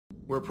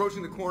We're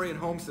approaching the Quarian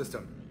home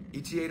system.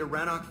 ETA to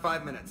Rannoch,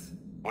 5 minutes.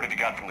 What have you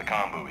got from the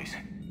comm buoys?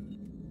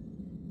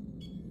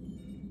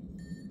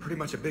 Pretty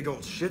much a big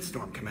old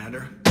shitstorm,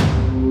 Commander.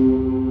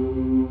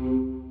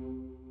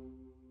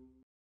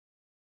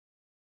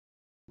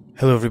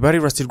 Hello everybody,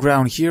 Rusted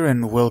Ground here,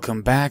 and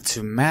welcome back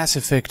to Mass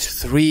Effect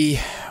 3.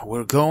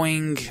 We're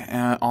going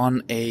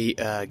on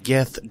a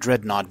Geth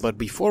Dreadnought, but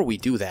before we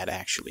do that,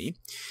 actually,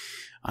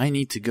 I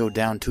need to go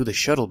down to the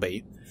shuttle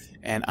bay,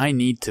 and I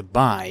need to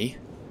buy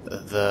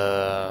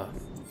the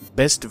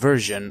best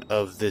version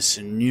of this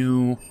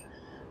new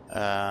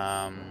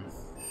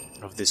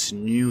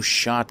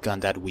shotgun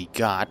that we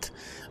got,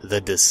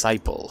 the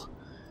Disciple.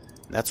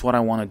 That's what I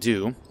want to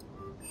do.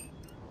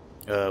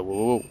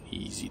 Whoa,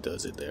 easy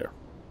does it there.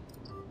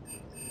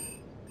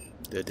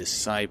 The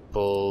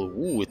Disciple,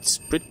 ooh, it's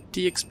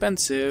pretty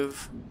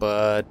expensive,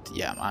 but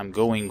yeah, I'm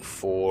going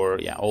for,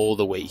 all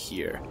the way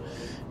here.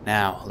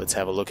 Now, let's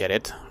have a look at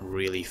it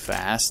really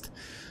fast.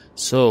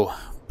 So,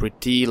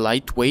 pretty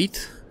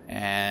lightweight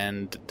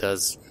and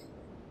does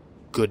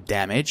good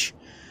damage.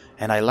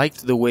 And I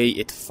liked the way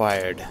it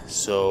fired,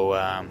 so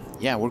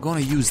yeah, we're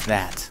going to use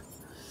that.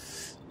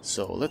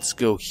 So, let's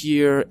go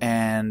here,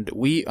 and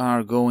we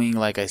are going,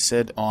 like I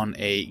said, on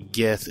a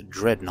Geth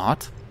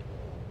Dreadnought.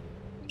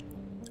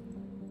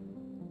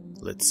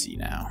 Let's see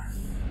now.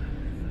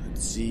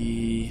 Let's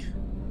see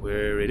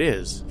where it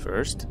is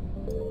first.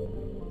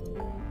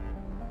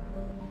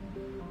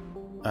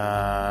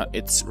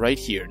 It's right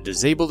here.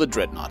 Disable the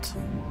Dreadnought.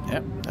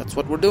 Yep, that's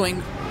what we're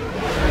doing.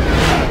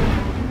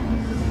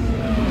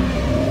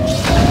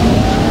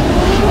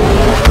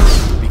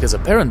 Because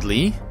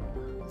apparently,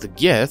 the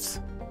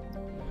Geth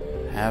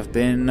have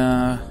been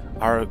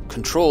are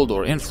controlled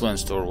or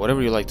influenced or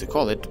whatever you like to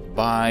call it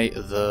by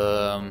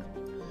the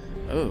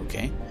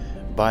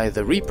by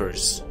the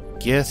Reapers.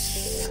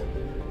 Geth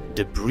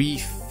debris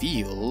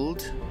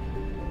field.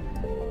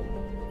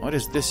 What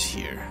is this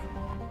here?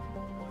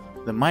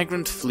 The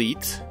migrant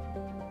fleet.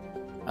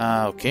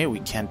 Okay, we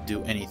can't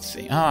do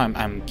anything.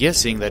 I'm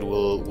guessing that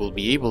we'll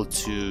be able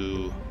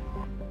to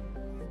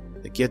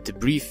get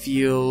debris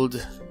field.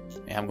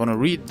 Yeah, I'm gonna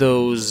read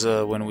those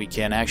when we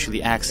can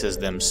actually access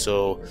them.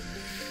 So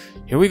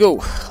here we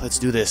go. Let's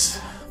do this.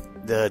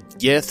 The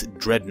Geth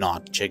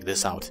Dreadnought. Check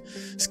this out.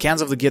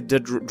 Scans of the Geth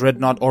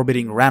Dreadnought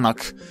orbiting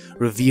Rannoch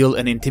reveal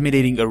an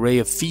intimidating array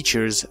of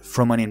features,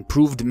 from an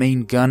improved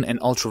main gun and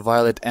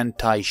ultraviolet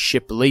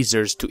anti-ship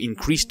lasers to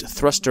increased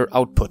thruster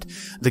output.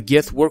 The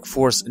Geth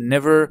workforce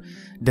never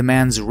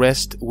demands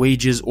rest,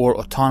 wages, or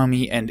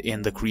autonomy, and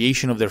in the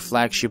creation of their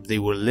flagship they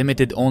were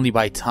limited only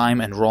by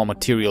time and raw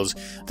materials.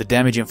 The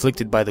damage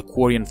inflicted by the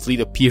Quarian fleet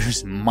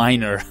appears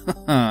minor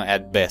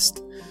at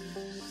best.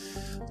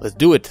 Let's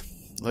do it.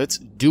 Let's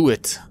do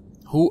it.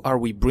 Who are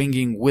we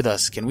bringing with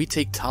us? Can we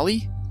take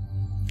Tali?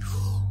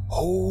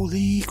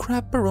 Holy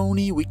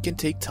crapperoni, we can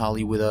take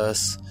Tali with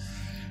us.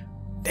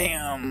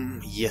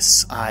 Damn,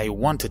 yes, I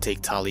want to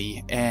take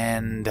Tali.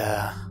 And,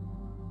 let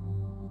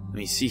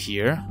me see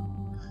here.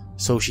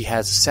 So she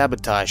has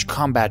sabotage,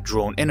 combat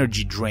drone,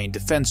 energy drain,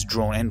 defense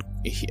drone,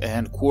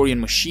 and Quarian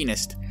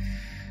machinist.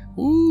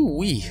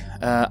 Ooh-wee.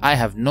 I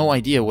have no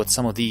idea what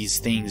some of these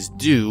things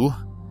do.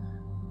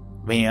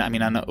 I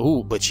mean, I know.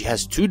 Ooh, but she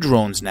has 2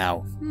 drones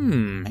now.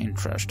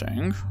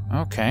 Interesting.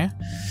 Okay.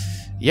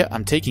 Yeah,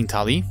 I'm taking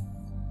Tali.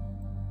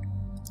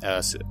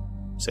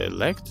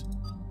 Select.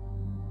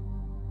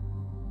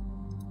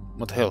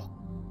 What the hell?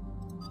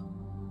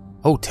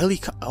 Oh,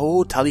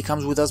 Tali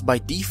comes with us by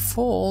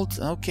default.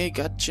 Okay,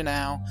 gotcha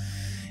now.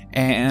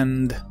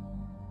 And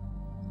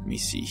let me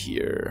see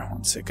here.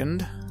 1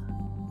 second.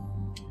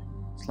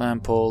 Slam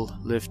pole,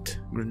 lift,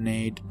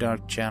 grenade,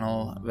 dark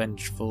channel,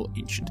 vengeful,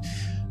 ancient.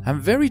 I'm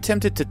very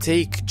tempted to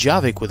take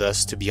Javik with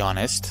us, to be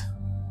honest.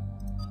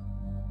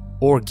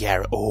 Or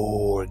Garrus.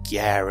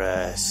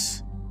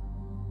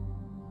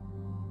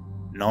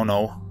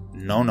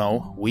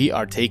 No. We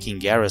are taking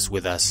Garrus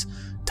with us.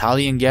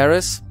 Tali and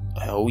Garrus?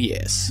 Oh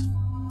yes.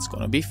 It's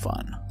gonna be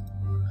fun.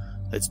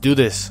 Let's do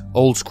this.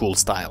 Old school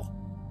style.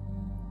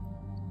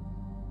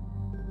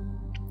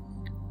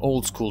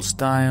 Old school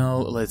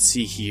style. Let's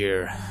see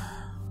here.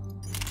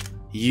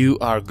 You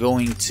are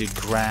going to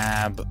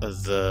grab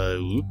this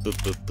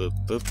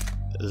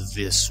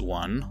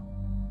one,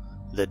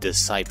 the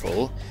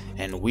Disciple,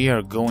 and we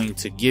are going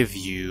to give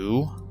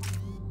you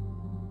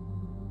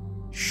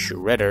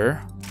Shredder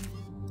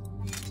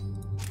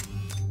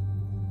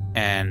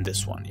and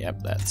this one.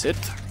 Yep, that's it.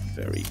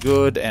 Very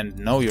good. And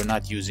no, you're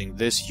not using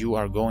this. You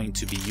are going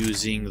to be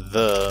using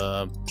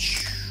the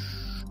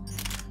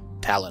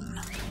Talon,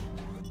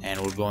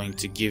 and we're going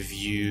to give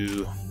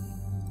you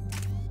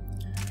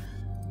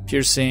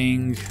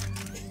piercing,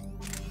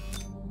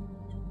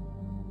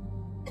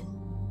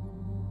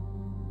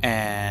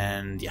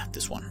 and yeah,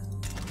 this one.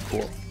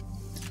 Cool.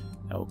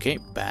 Okay,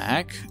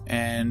 back,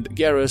 and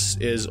Garrus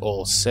is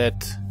all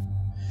set.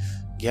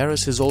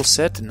 Garrus is all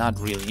set? Not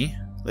really.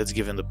 Let's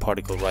give him the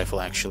particle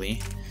rifle,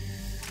 actually.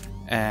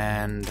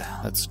 And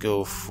let's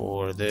go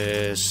for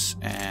this,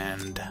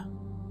 and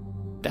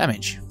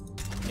damage.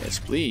 Yes,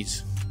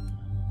 please.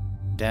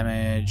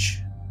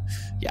 damage.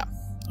 Yeah.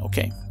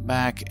 Okay.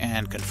 Back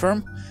and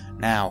confirm.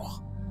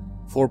 Now,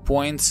 4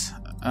 points.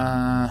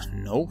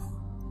 No.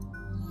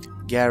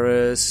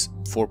 Garrus,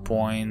 4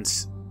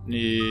 points.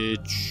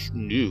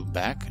 No.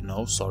 Back.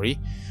 No, sorry.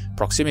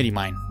 Proximity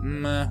mine.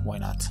 Why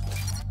not?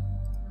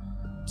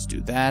 Let's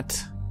do that.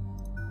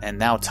 And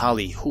now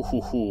Tali.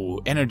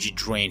 Energy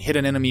drain. Hit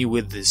an enemy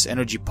with this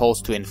energy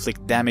pulse to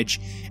inflict damage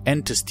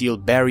and to steal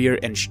barrier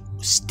and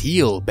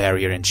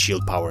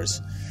shield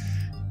powers.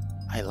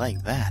 I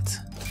like that.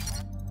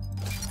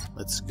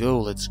 Let's go,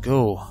 let's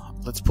go.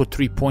 Let's put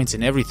 3 points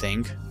in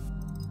everything.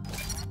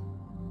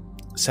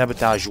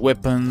 Sabotage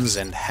weapons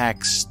and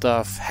hack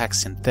stuff. Hack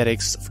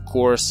synthetics, of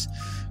course.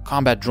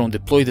 Combat drone.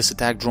 Deploy this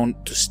attack drone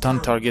to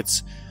stun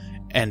targets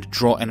and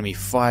draw enemy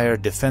fire.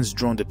 Defense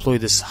drone. Deploy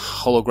this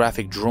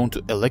holographic drone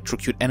to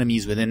electrocute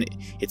enemies within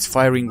its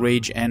firing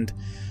range. And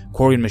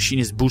Quarian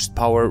Machinist. Boost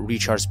power,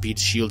 recharge speed,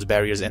 shields,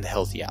 barriers, and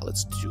health. Yeah,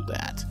 let's do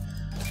that.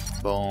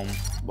 Boom,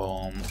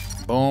 boom,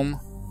 boom.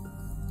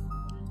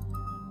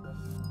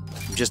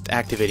 I'm just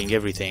activating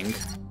everything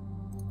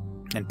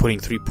and putting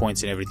 3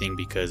 points in everything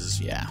because,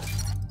 yeah.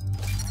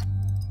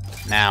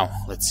 Now,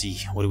 let's see.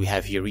 What do we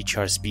have here?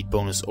 Recharge speed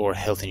bonus or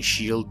health and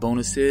shield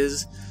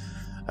bonuses.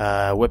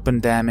 Weapon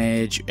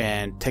damage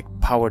and tech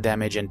power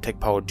damage and tech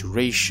power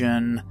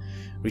duration.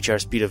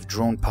 Recharge speed of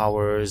drone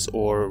powers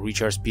or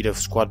recharge speed of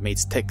squad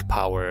mates' tech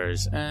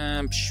powers.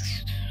 Let's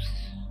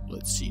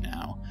see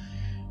now.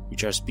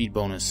 Recharge speed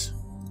bonus.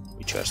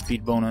 Recharge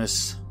speed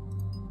bonus.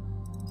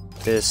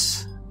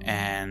 This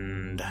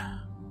and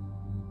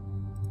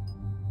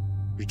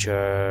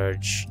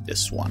recharge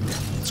this one.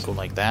 Let's go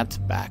like that.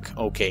 Back.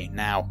 Okay,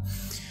 now.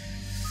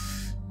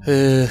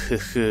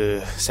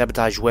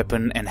 Sabotage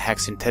weapon and hack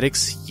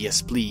synthetics.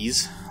 Yes,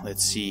 please.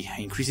 Let's see.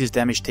 Increases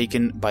damage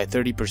taken by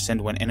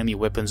 30% when enemy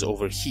weapons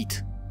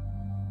overheat.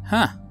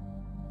 Huh.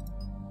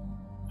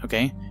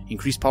 Okay.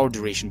 Increase power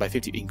duration by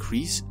 50.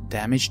 Increase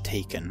damage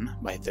taken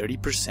by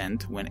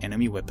 30% when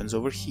enemy weapons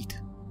overheat.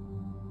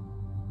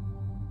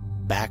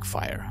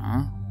 Backfire,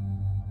 huh?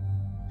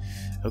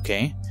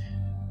 Okay.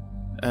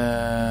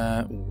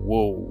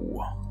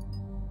 Whoa.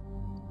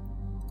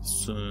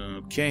 So,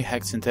 okay,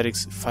 hack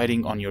synthetics.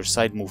 Fighting on your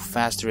side, move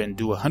faster and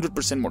do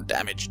 100% more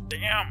damage.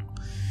 Damn!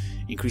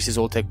 Increases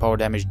all tech power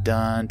damage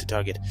done to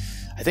target.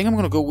 I think I'm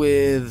gonna go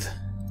with...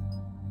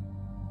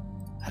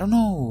 I don't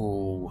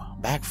know...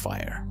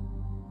 Backfire.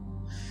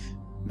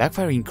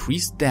 Backfire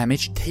increased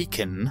damage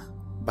taken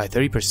by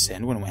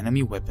 30% when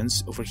enemy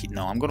weapons overheat.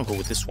 No, I'm gonna go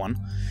with this one.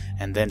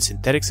 And then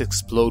synthetics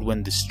explode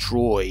when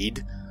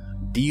destroyed,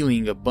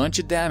 dealing a bunch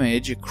of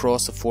damage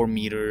across a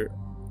 4-meter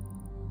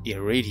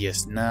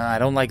radius. Nah, I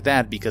don't like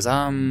that because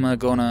I'm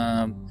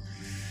gonna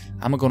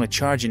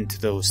charge into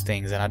those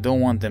things and I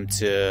don't want them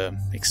to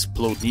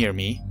explode near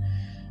me.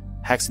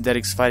 Hack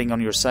synthetics. Fighting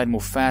on your side,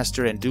 move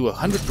faster and do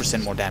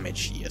 100% more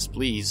damage. Yes,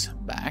 please.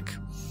 Back.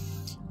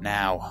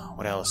 Now,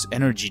 what else?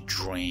 Energy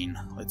drain.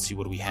 Let's see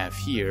what we have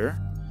here.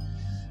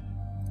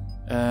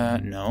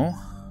 No.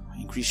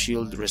 Increase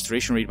shield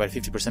restoration rate by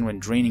 50% when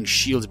draining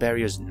shields,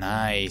 barriers.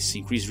 Nice.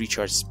 Increase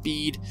recharge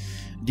speed.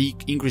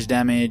 Increase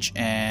damage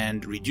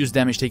and reduce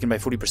damage taken by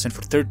 40%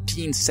 for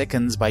 13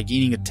 seconds by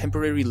gaining a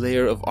temporary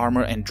layer of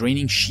armor and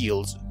draining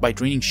shields. By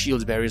draining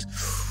shields, barriers.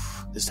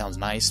 This sounds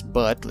nice,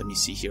 but let me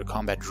see here.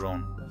 Combat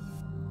drone.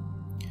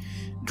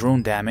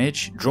 Drone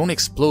damage. Drone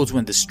explodes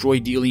when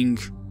destroyed, dealing...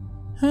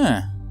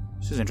 Huh.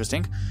 This is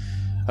interesting.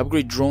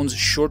 Upgrade drone's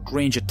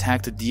short-range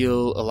attack to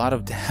deal a lot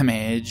of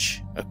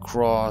damage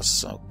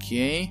across...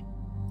 Okay.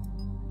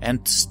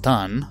 And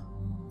stun.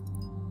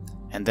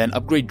 And then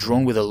upgrade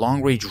drone with a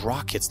long-range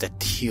rockets that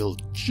deal...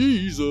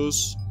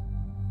 Jesus!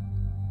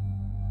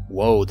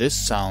 Whoa, this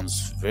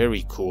sounds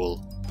very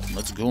cool.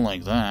 Let's go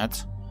like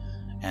that.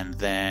 And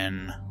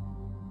then...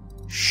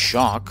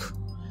 Shock.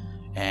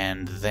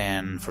 And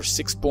then for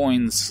 6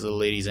 points,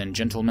 ladies and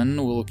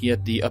gentlemen, we'll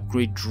get the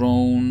upgrade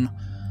drone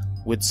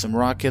with some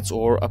rockets,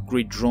 or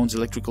upgrade drone's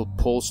electrical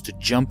pulse to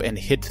jump and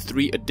hit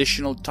 3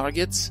 additional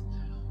targets.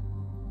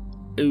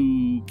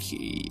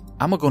 Okay,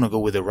 I'm gonna go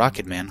with the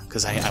rocket, man,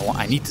 because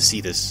I need to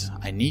see this.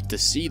 I need to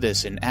see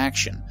this in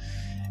action.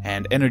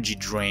 And energy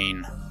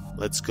drain,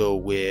 let's go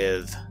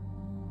with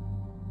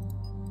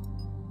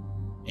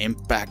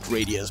impact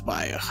radius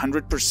by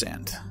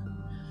 100%.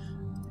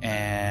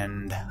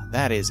 And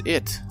that is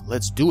it.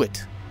 Let's do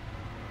it.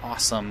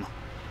 Awesome.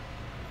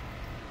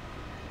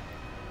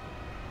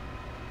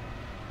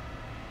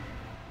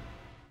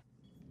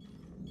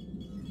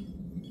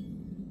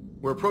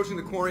 We're approaching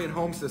the Quarian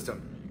home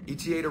system.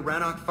 ETA to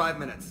Rannoch 5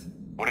 minutes.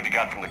 What have you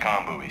got from the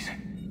comm buoys?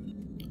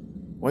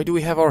 Why do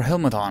we have our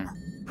helmet on?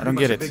 I don't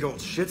get it. Big old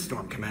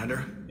shitstorm,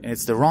 Commander. And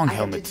it's the wrong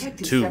helmet, I have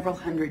detected too. several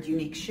hundred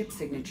unique ship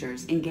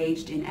signatures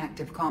engaged in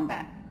active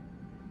combat.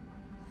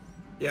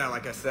 Yeah,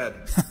 like I said.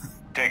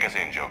 Take us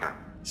in, Joker.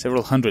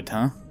 Several hundred,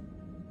 huh?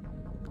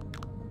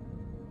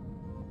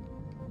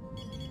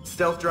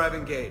 Stealth drive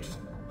engaged.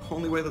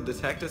 Only way they'll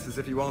detect us is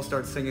if you all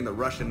start singing the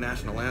Russian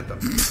national anthem.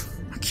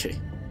 Okay.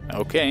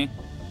 Okay.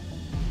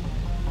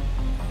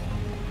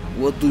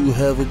 What do you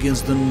have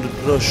against the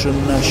Russian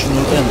national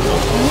anthem,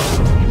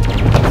 huh?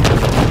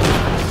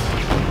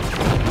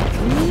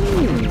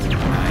 Ooh,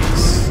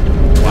 nice.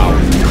 Wow.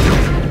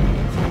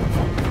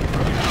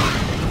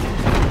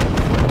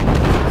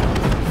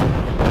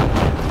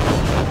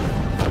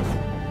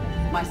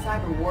 My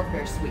cyber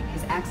warfare suite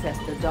has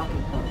accessed the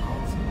docking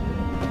protocols.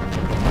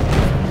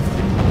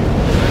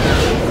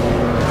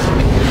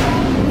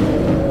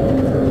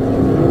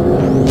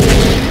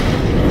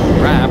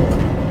 Crap.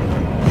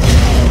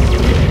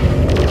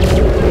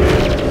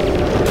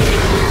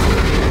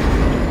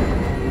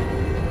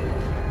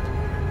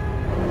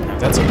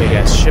 That's a big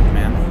ass ship,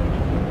 man.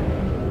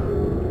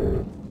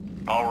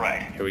 All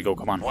right. Here we go,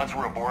 come on. Once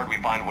we're aboard, we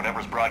find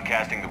whatever's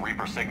broadcasting the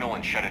Reaper signal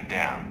and shut it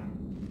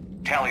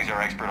down. Tali's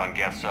our expert on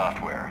Geth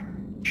software.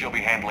 She'll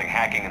be handling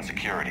hacking and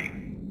security.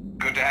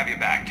 Good to have you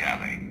back,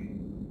 Tali.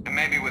 And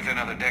maybe with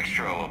another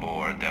Dextro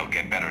aboard, they'll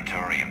get better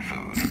Turian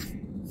food.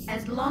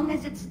 As long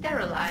as it's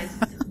sterilized.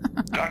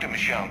 Dr.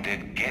 Michelle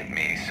did get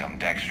me some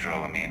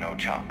Dextro amino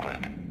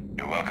chocolate.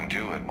 You're welcome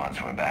to it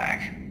once we're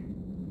back.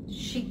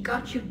 She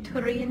got you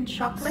Turian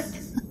chocolate?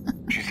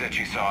 She said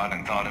she saw it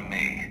and thought of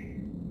me.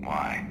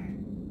 Why?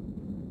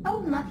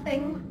 Oh,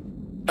 nothing.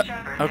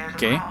 Shepard,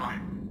 okay. there's a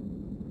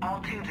problem. All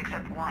tubes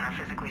except one are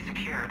physically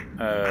secured.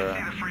 I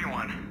see the free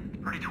one.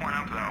 Pretty torn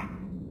up, though.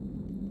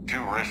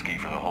 Too risky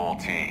for the whole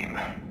team.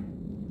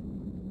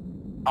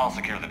 I'll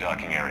secure the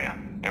docking area.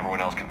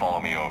 Everyone else can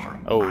follow me over.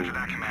 Oh, Roger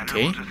that, Commander.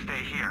 okay. We'll just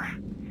stay here.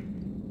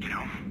 You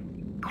know,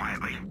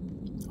 quietly.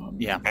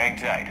 Yeah. Hang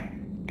tight.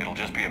 It'll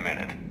just be a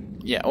minute.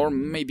 Yeah, or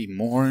maybe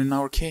more in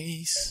our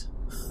case.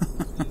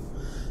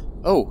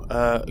 Oh,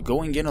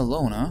 going in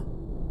alone, huh?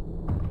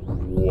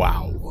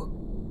 Wow.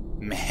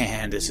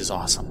 Man, this is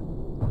awesome.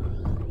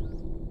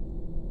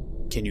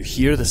 Can you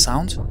hear the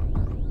sound?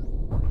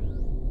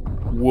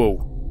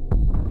 Whoa.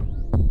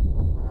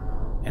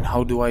 And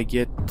how do I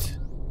get...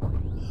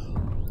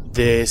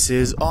 This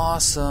is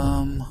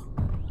awesome.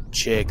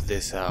 Check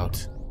this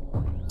out.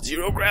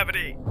 Zero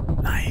gravity.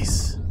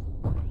 Nice.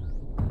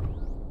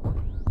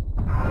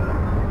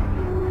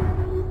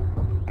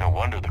 No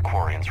wonder the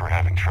Quarians were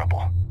having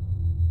trouble.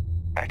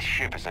 That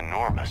ship is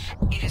enormous.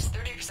 It is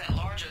 30%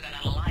 larger than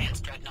an Alliance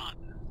dreadnought.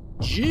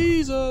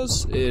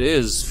 Jesus! It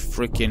is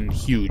freaking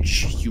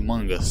huge.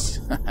 Humongous.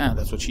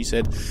 That's what she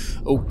said.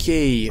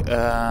 Okay,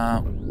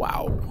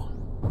 wow.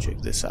 Check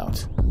this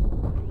out.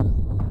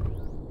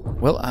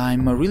 Well,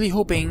 I'm really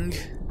hoping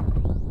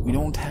we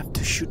don't have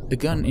to shoot the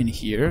gun in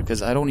here,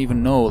 because I don't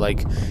even know,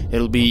 like,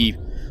 it'll be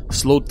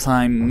slow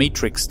time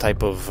Matrix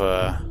type of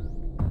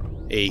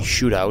a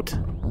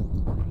shootout.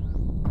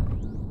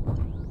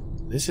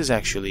 This is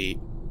actually,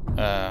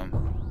 yeah,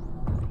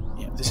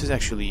 this is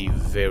actually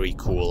very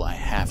cool, I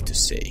have to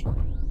say.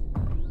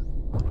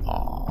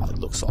 Oh, it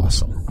looks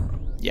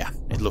awesome. Yeah,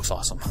 it looks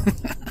awesome.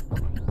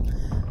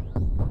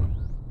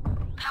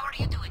 How are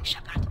you doing,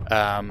 Shepard?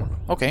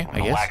 Okay, I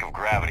The guess. lack of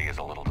gravity is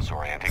a little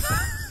disorienting.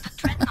 The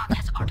dreadnought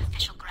has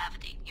artificial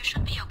gravity. You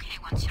should be okay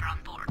once you're on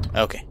board.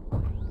 Okay.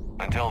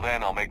 Until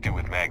then, I'll make do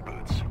with mag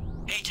boots.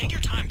 Hey, take your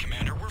time,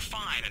 Commander. We're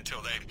fine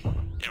until they,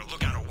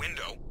 look out a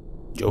window.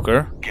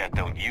 Joker? Geth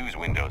don't use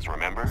windows,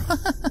 remember?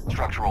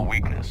 Structural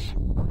weakness.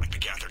 Like the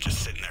Geth are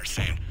just sitting there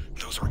saying,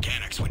 those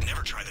organics would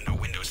never try the no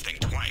windows thing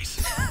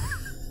twice.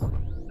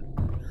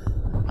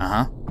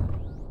 Uh-huh.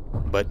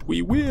 But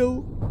we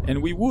will,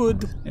 and we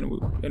would,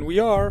 and we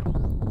are.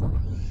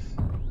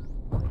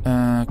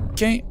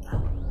 Okay.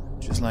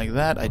 Just like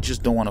that. I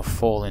just don't want to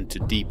fall into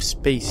deep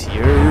space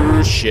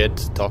here. Shit.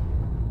 Talk.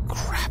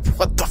 Crap.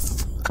 What the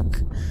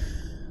fuck?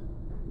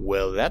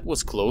 Well, that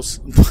was close.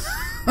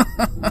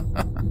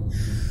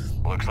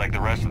 Looks like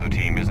the rest of the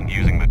team isn't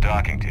using the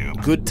docking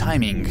tube. Good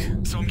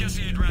timing. So I'm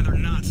guessing you'd rather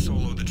not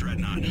solo the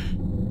Dreadnought.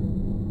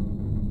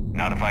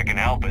 Not if I can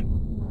help it.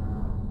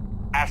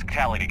 Ask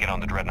Tali to get on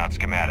the Dreadnought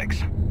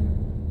schematics.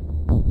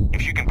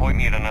 If you can point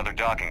me at another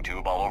docking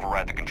tube, I'll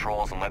override the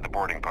controls and let the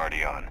boarding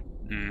party on.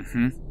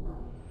 Mm-hmm.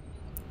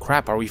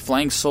 Crap, are we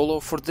flying solo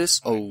for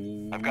this?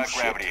 Oh, I've got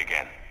shit. gravity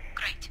again.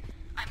 Great.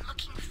 I'm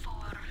looking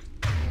for...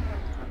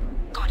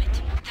 Got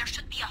it. There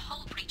should be a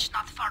hull breach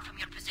not far from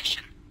your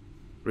position.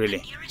 Really?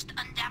 The nearest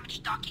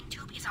undamaged docking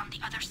tube is on the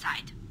other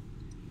side.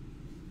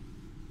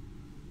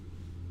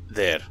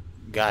 There.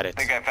 Got it. I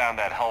think I found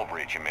that hull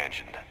breach you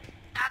mentioned.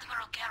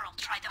 Admiral Geralt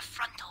tried a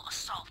frontal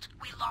assault.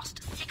 We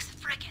lost 6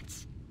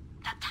 frigates.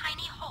 That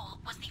tiny hole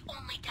was the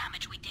only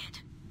damage we did.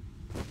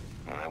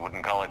 I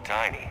wouldn't call it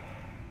tiny.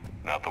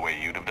 Not the way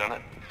you'd have done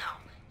it. No,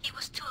 he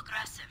was too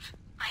aggressive.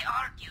 I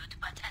argued,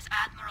 but as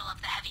Admiral of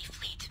the Heavy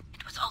Fleet,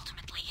 it was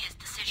ultimately his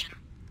decision.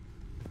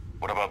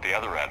 What about the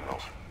other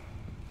admirals?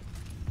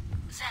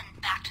 Zen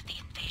backed the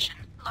invasion,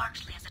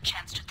 largely as a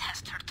chance to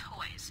test her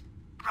toys.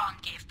 Ron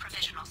gave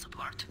provisional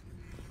support.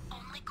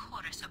 Only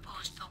Chorus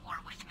opposed the war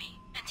with me,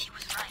 and he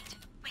was right.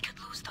 We could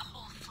lose the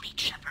whole fleet,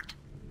 Shepard.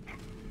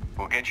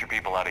 We'll get your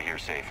people out of here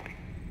safely.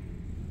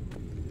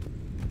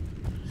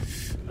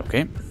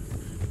 Okay.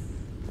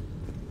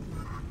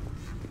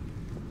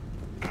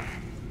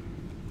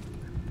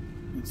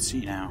 Let's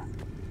see now.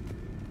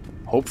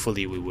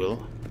 Hopefully we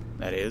will.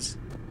 that is.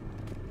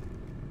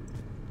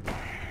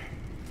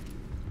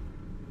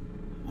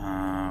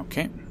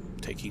 Okay,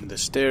 taking the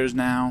stairs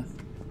now.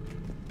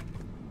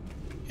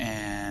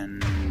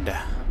 And...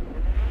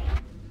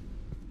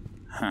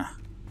 Huh.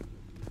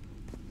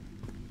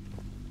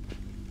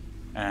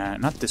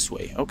 Not this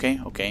way. Okay,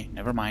 okay,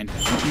 never mind.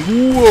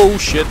 Whoa,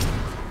 shit!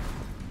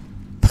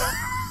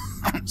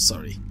 I'm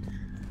sorry.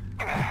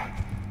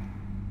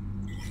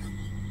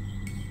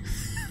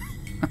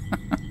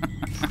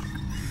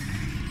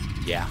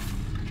 Yeah.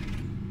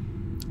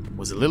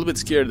 Was a little bit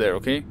scared there,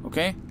 okay?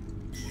 Okay?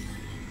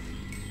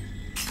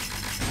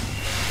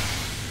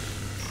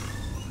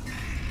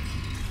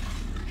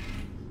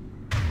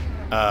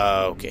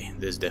 Okay,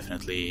 this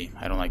definitely...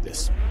 I don't like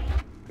this.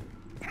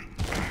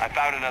 I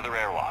found another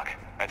airlock.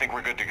 I think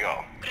we're good to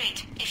go.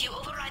 Great. If you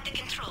override the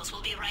controls,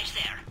 we'll be right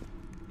there.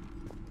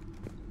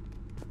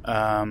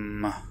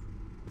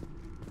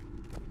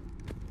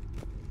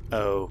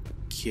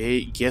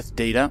 Okay, get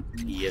data.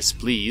 Yes,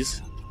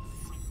 please.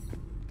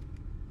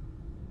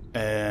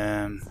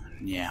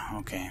 Yeah,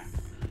 okay.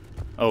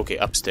 Okay,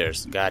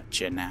 upstairs.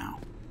 Gotcha now.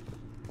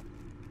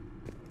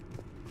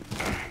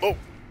 Oh!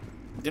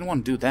 Didn't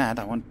want to do that.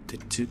 I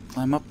wanted to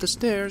climb up the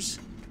stairs.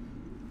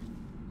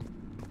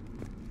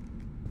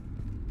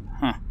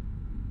 Huh.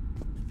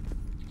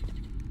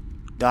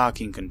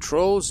 Docking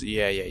controls.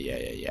 Yeah.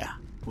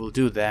 We'll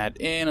do that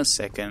in a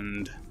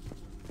second.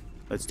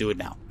 Let's do it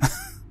now.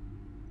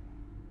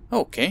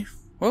 Okay.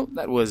 Well,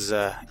 that was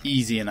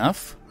easy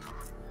enough.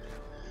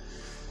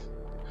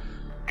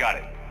 Got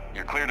it.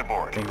 You're clear to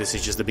board. I think this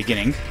is just the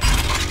beginning.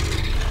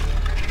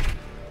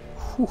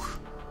 Whew.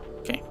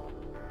 Okay.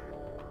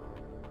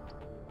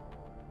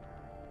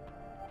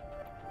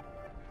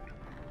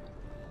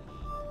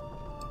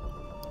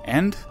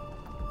 And?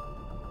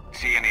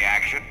 See any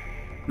action?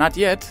 Not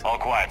yet. All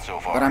quiet so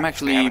far. But I'm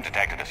actually... They haven't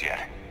detected us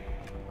yet.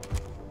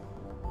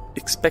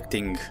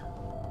 expecting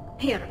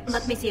Here,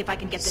 let me see if I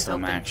can get this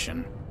some open.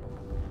 action.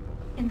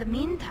 In the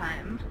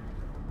meantime,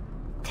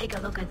 take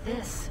a look at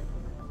this.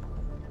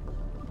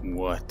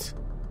 What?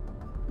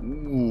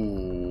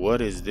 Ooh,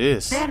 what is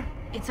this? There,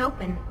 it's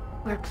open.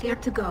 We're clear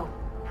to go.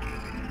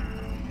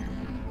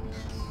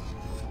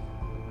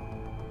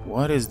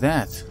 What is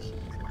that?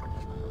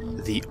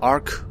 The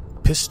arc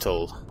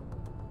pistol.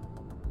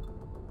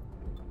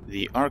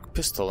 The arc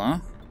pistol, huh?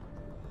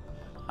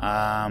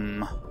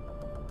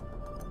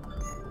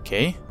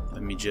 Okay,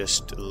 let me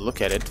just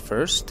look at it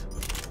first.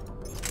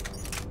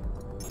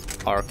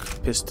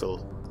 Arc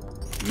pistol.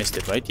 Missed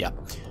it, right? Yeah.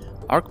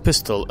 Arc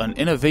pistol, an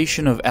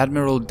innovation of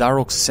Admiral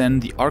Darok Sen.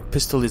 The arc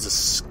pistol is a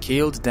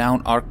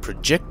scaled-down arc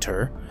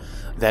projector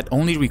that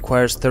only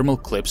requires thermal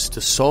clips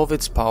to solve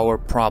its power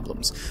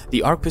problems.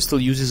 The arc pistol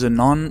uses a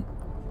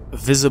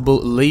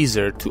non-visible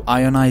laser to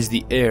ionize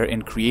the air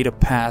and create a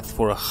path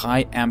for a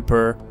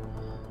high-ampere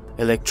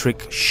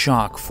electric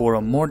shock. For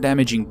a more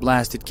damaging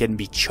blast, it can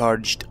be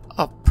charged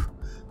up.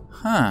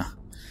 Huh.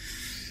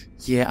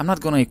 Yeah, I'm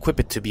not gonna equip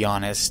it, to be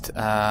honest.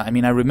 I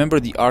mean, I remember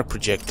the arc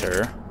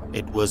projector.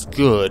 It was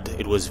good.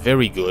 It was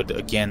very good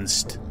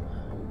against...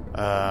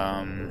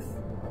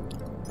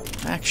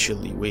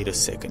 Actually, wait a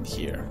second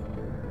here.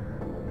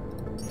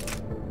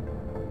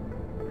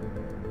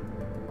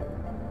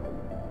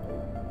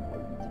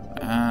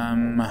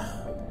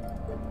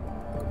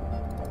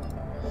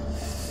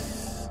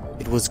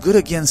 It was good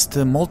against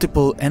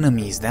multiple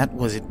enemies. That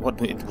was it.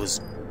 What it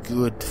was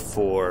good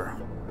for.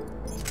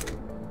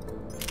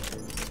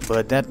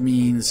 But that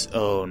means,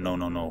 oh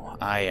no!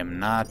 I am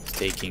not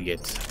taking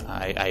it.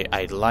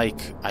 I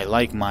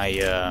like my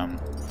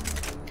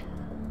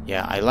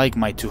yeah, I like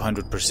my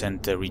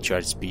 200%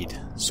 recharge speed.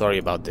 Sorry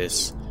about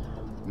this.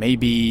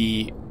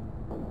 Maybe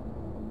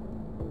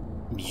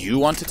you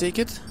want to take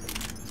it?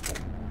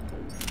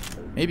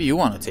 Maybe you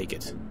want to take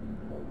it.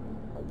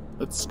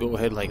 Let's go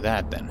ahead like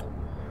that then.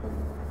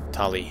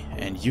 Tali,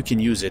 and you can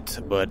use it,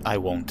 but I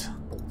won't.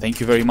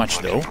 Thank you very much,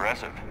 though.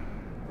 Impressive.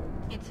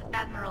 It's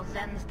Admiral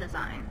Zen's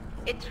design.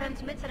 It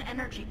transmits an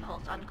energy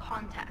pulse on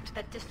contact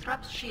that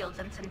disrupts shields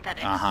and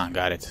synthetics.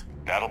 Got it.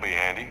 That'll be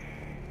handy.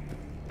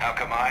 How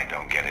come I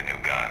don't get a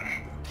new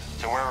gun?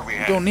 So where are we You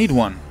headed? don't need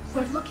one.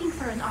 We're looking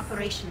for an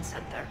operations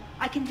center.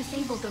 I can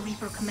disable the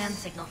Reaper command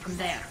signal from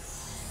there.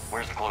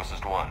 Where's the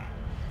closest one?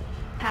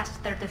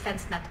 Past their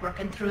defense network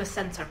and through a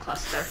sensor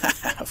cluster.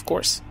 Of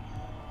course.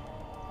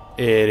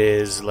 It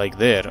is like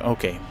there.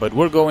 Okay, but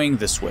we're going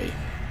this way.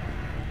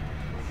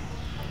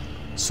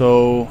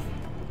 So,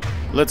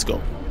 let's go.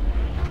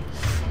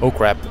 Oh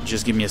crap,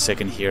 just give me a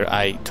second here.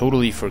 I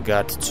totally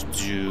forgot to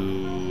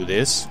do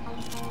this.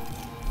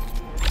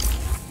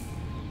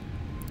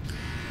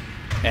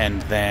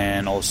 And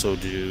then also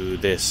do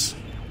this.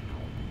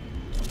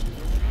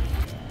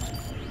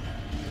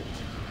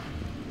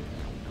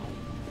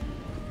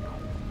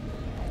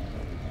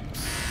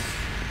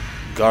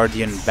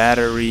 Guardian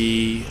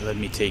battery. Let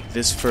me take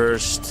this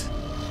first.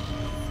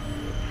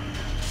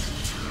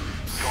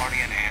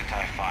 Guardian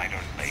anti-fighter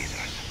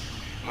lasers.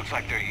 Looks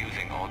like they're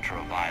using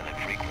ultraviolet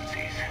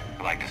frequencies,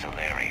 like the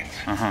Solarians.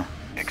 Uh-huh.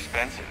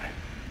 Expensive,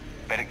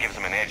 Bet it gives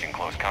them an edge in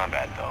close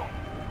combat, though.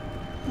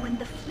 When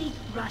the fleet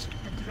rushed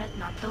the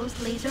dreadnought, those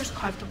lasers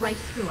carved right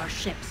through our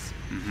ships.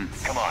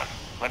 Come on,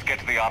 let's get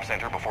to the op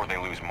center before they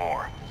lose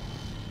more.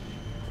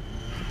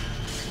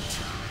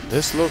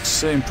 This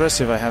looks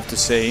impressive, I have to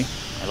say.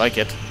 I like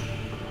it.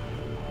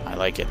 I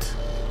like it.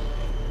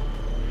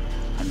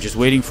 I'm just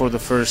waiting for the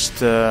first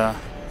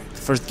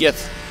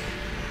geth.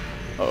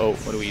 Uh-oh,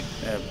 what do we...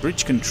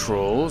 bridge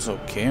controls.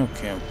 Okay.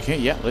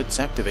 Yeah, let's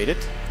activate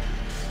it.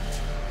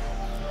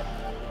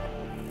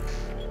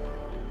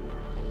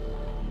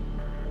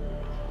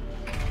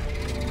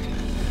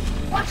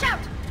 Watch out!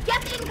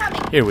 Geth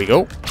incoming! Here we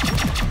go.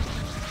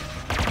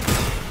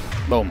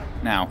 Boom.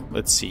 Now,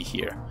 let's see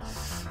here.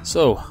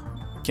 So,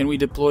 can we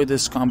deploy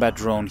this combat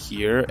drone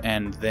here,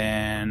 and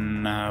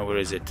then... where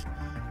is it?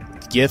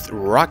 Geth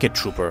Rocket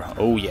Trooper.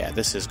 Oh yeah,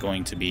 this is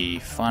going to be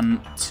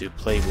fun to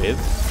play with.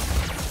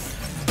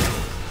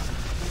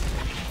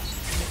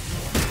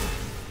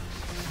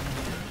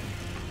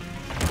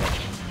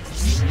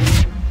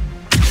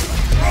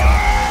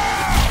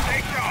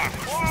 Take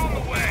off! More on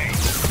the way!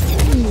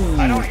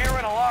 I don't hear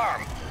an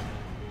alarm.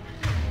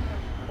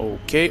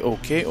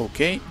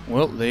 Okay.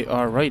 Well, they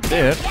are right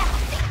there.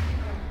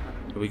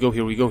 Here we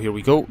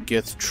go.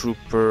 Geth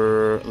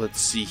Trooper. Let's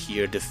see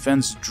here.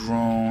 Defense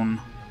drone.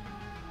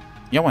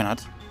 Yeah, why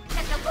not?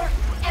 Send alert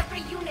to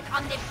every unit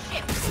on this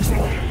ship.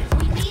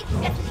 We need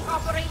to get to the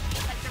operations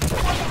center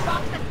before they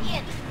box us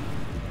in.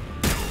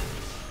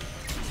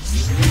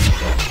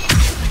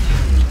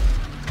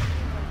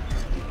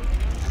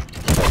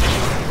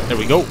 There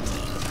we go.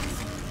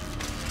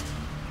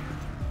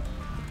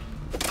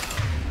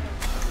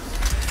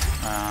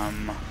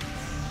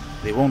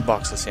 They won't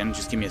box us in.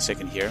 Just give me a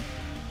second here.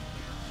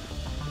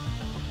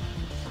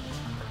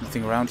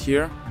 Nothing around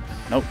here?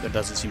 Nope, there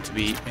doesn't seem to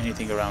be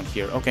anything around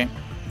here. Okay.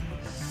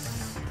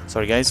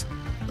 Sorry, guys.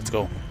 Let's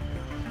go.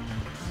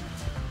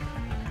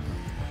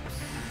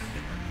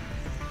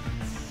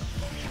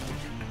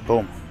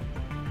 Boom.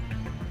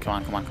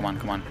 Come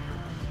on.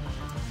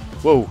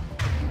 Whoa.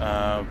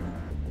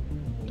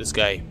 This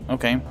guy.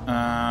 Okay.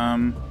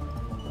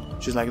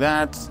 Just like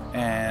that.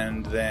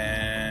 And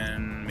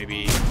then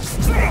maybe...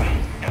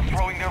 They're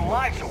throwing their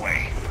lives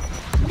away.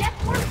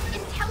 Network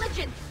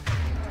intelligence.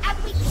 As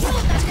we kill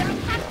them, their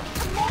attacks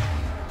become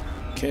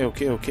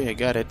more Okay, I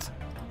got it.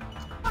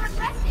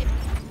 aggressive.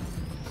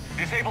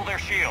 Disable their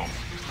shields.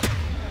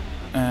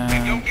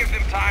 And don't give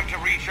them time to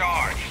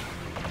recharge.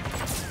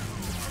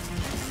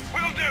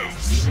 Will do.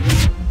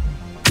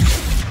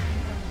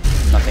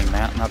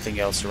 Nothing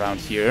else around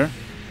here.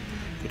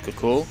 Good,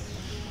 cool.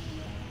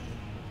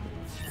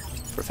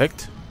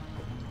 Perfect.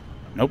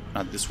 Nope,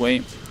 not this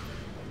way.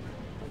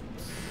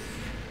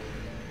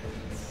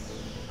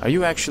 Are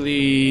you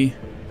actually...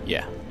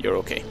 Yeah, you're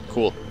okay.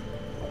 Cool.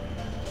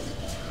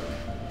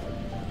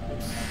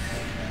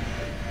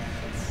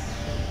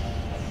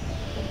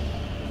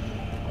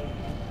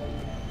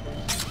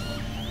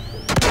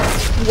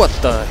 What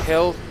the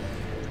hell?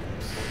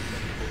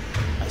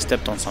 I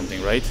stepped on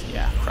something, right?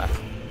 Yeah, crap.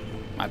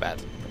 My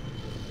bad.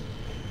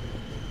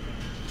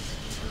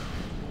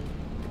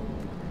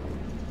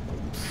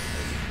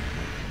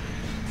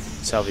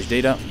 Salvage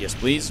data. Yes,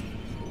 please.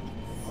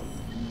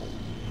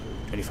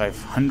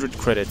 2,500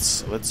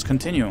 credits. Let's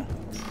continue.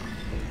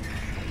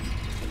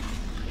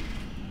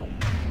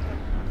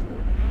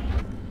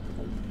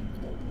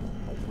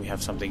 We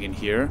have something in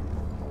here.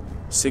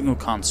 Signal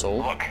console.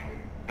 Look,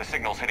 the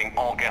signal's hitting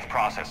all Geth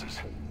processes.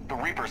 The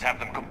Reapers have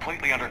them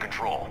completely under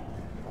control.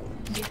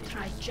 We've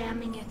tried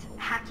jamming it,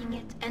 hacking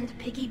it, and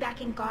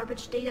piggybacking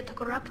garbage data to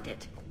corrupt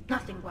it.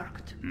 Nothing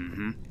worked.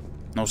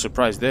 No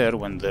surprise there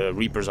when the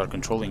Reapers are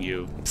controlling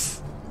you.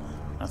 Pfft,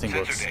 nothing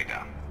works. Sensor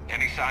data.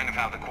 Any sign of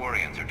how the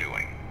Quarians are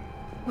doing?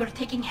 We're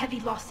taking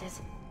heavy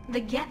losses. The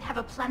Geth have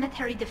a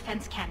planetary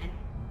defense cannon.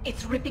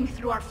 It's ripping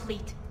through our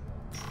fleet.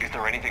 Is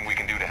there anything we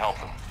can do to help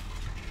them?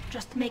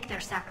 Just make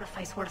their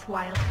sacrifice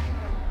worthwhile.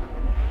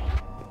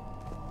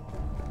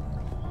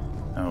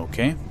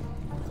 Okay.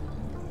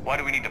 Why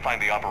do we need to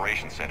find the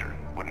operations center?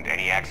 Wouldn't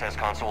any access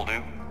console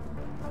do?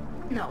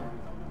 No.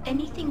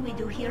 Anything we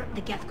do here,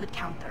 the Geth could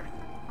counter.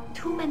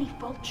 Too many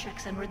fault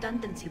checks and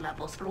redundancy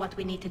levels for what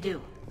we need to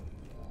do.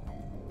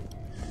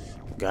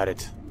 Got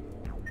it.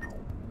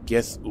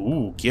 Geth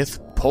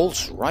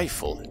pulse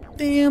rifle.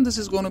 Damn, this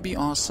is gonna be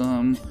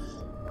awesome.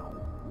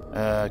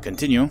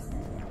 Continue.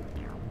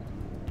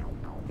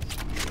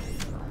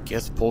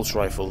 Geth pulse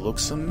rifle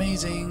looks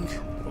amazing.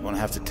 We're gonna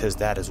have to test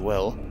that as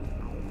well.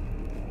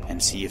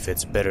 And see if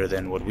it's better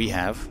than what we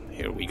have.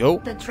 Here we go.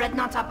 The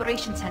Dreadnought's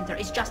operation center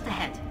is just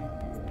ahead.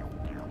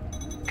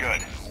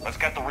 Good. Let's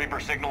get the Reaper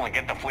signal and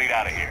get the fleet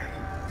out of here.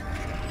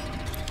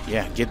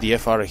 Yeah, get the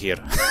F out of here.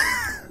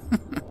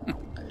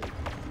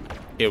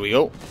 Here we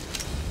go.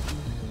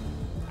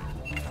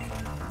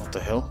 What the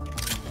hell?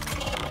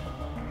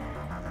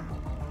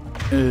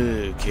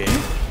 Okay.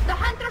 The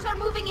hunters are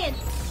moving in.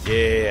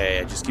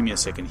 Yeah, just give me a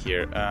second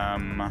here.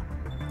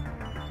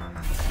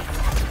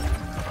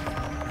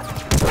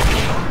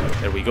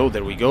 There we go.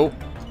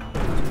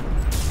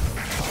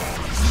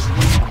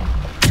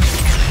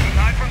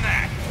 Time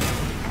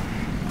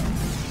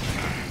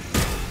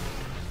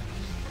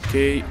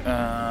Okay,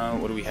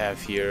 what do we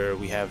have here?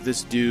 We have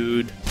this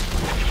dude.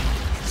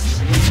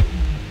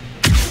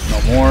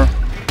 No more.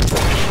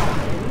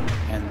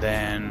 And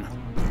then...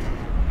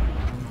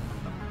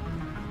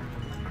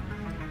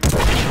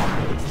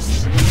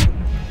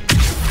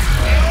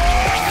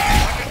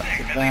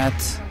 that.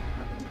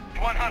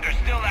 100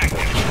 still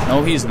active.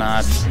 No, he's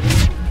not.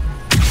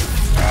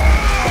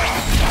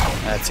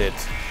 That's it.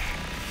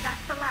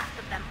 That's the last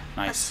of them.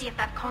 Nice. Let's see if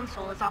that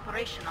console is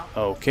operational.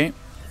 Okay,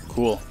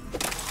 cool.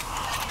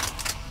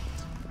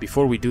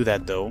 Before we do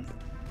that, though...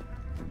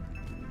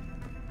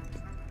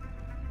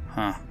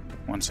 Huh.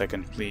 1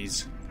 second,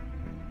 please.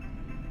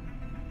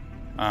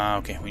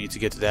 Okay, we need to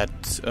get to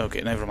that...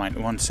 Okay, never mind.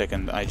 1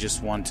 second. I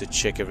just want to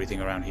check everything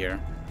around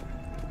here.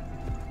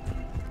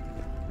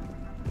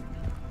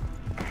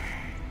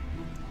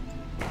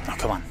 Oh,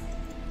 come on.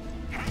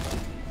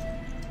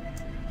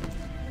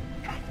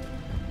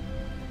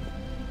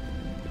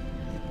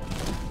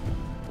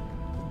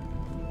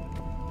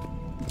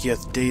 Get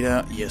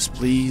data. Yes,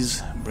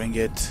 please. Bring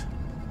it.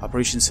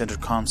 Operations Center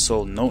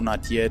console. No,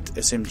 not yet.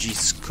 SMG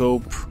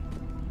scope.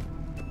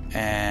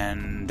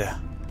 And...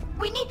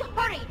 We need to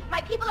hurry!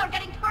 My people are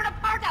getting torn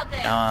apart out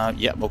there!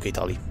 yeah, okay,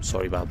 Tali.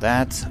 Sorry about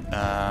that.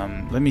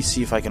 Let me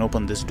see if I can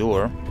open this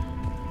door.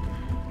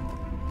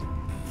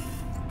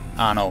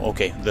 Ah, no,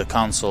 okay. The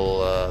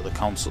console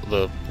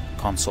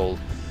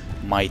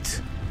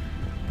might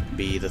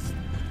be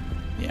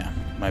yeah,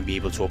 might be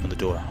able to open the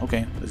door.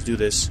 Okay, let's do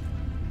this.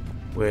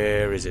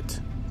 Where is it?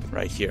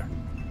 Right here.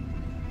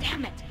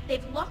 Damn it!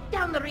 They've locked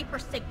down the Reaper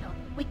signal.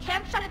 We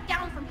can't shut it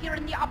down from here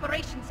in the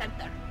operations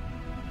center.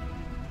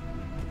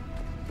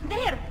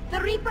 There!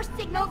 The Reaper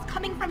signal's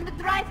coming from the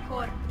drive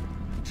core.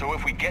 So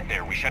if we get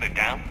there, we shut it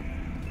down?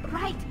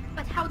 Right,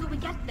 but how do we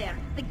get there?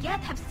 The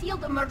Geth have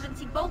sealed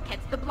emergency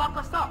bulkheads to block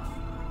us off.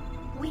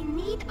 We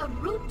need a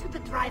route to the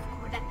drive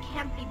core that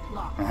can't be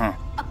blocked.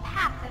 A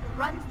path that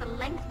runs the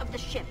length of the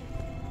ship.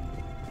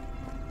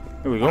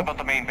 Here we go. What about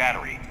the main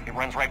battery? It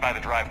runs right by the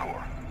drive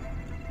core.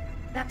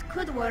 That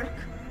could work.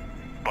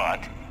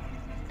 But?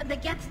 The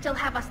Geth still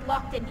have us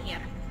locked in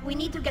here. We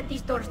need to get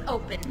these doors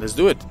open. Let's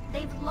do it.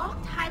 They've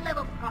locked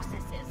high-level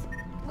processes.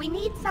 We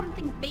need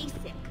something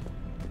basic.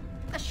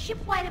 A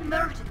ship-wide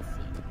emergency.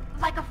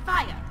 Like a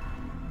fire.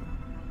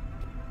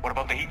 What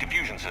about the heat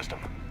diffusion system?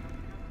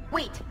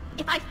 Wait,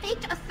 if I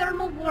faked a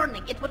thermal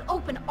warning, it would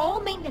open all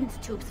maintenance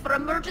tubes for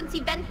emergency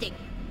venting.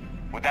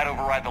 Would that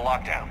override the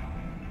lockdown?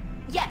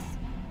 Yes.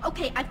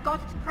 Okay, I've got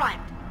it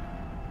primed.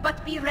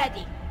 But be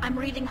ready. I'm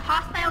reading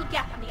hostile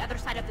Geth on the other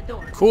side of the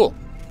door. Cool.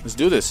 Let's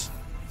do this.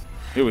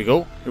 Here we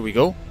go. Here we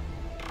go.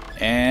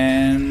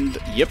 And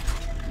yep,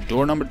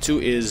 door number 2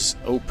 is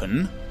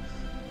open.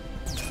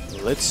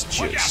 Let's just...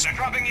 Watch out, they're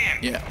dropping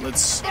in. Yeah,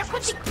 let's... There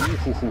could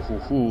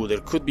be... There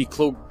could be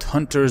cloaked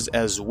hunters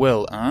as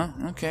well, huh?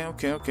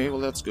 Okay, well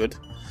that's good.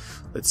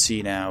 Let's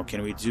see now,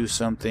 can we do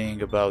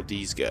something about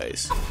these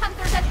guys?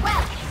 Hunters as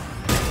well.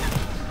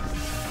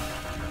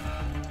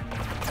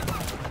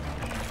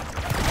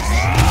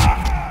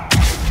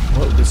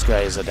 Well, this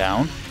guy is a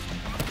down.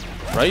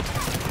 Right?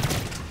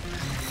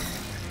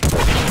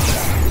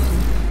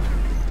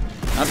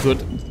 Not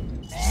good.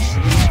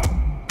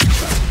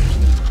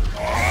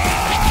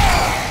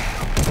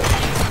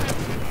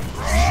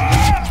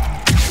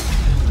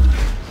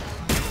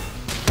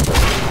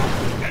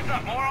 Heads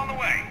up, more on the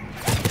way.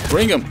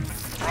 Bring him.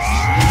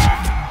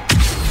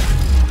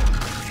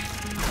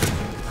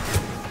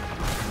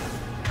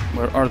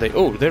 Where are they?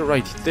 Oh, they're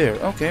right there.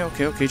 Okay.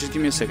 Just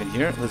give me a second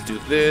here. Let's do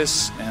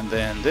this and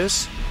then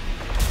this.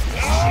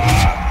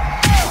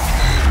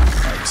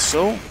 Like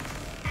so.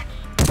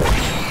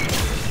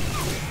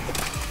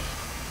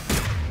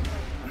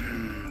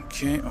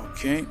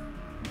 Okay.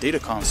 Data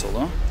console,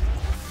 huh?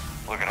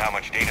 Look at how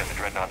much data the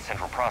Dreadnought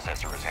central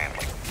processor is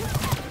handling.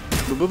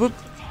 Boop, boop, boop.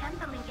 It's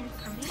handling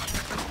information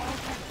from all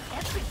Geth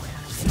everywhere.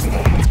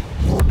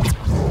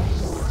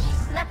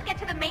 Let's get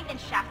to the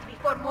maintenance shaft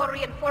before more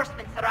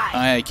reinforcements arrive.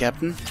 Aye, aye,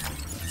 Captain.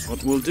 That's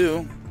what we'll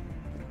do.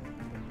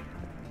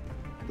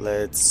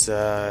 Let's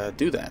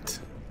do that.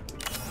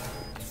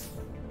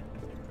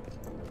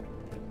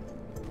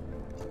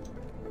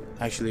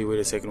 Actually, wait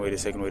a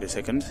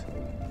second.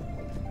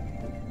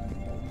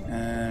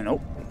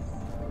 Nope.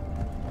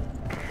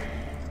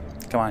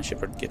 Come on,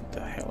 Shepard, get the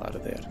hell out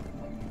of there.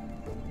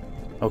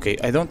 Okay,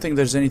 I don't think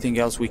there's anything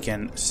else we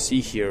can see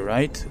here,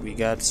 right? We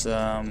got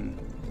some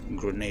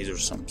grenades or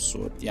some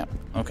sort. Yeah,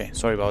 okay,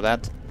 sorry about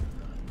that.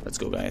 Let's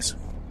go, guys.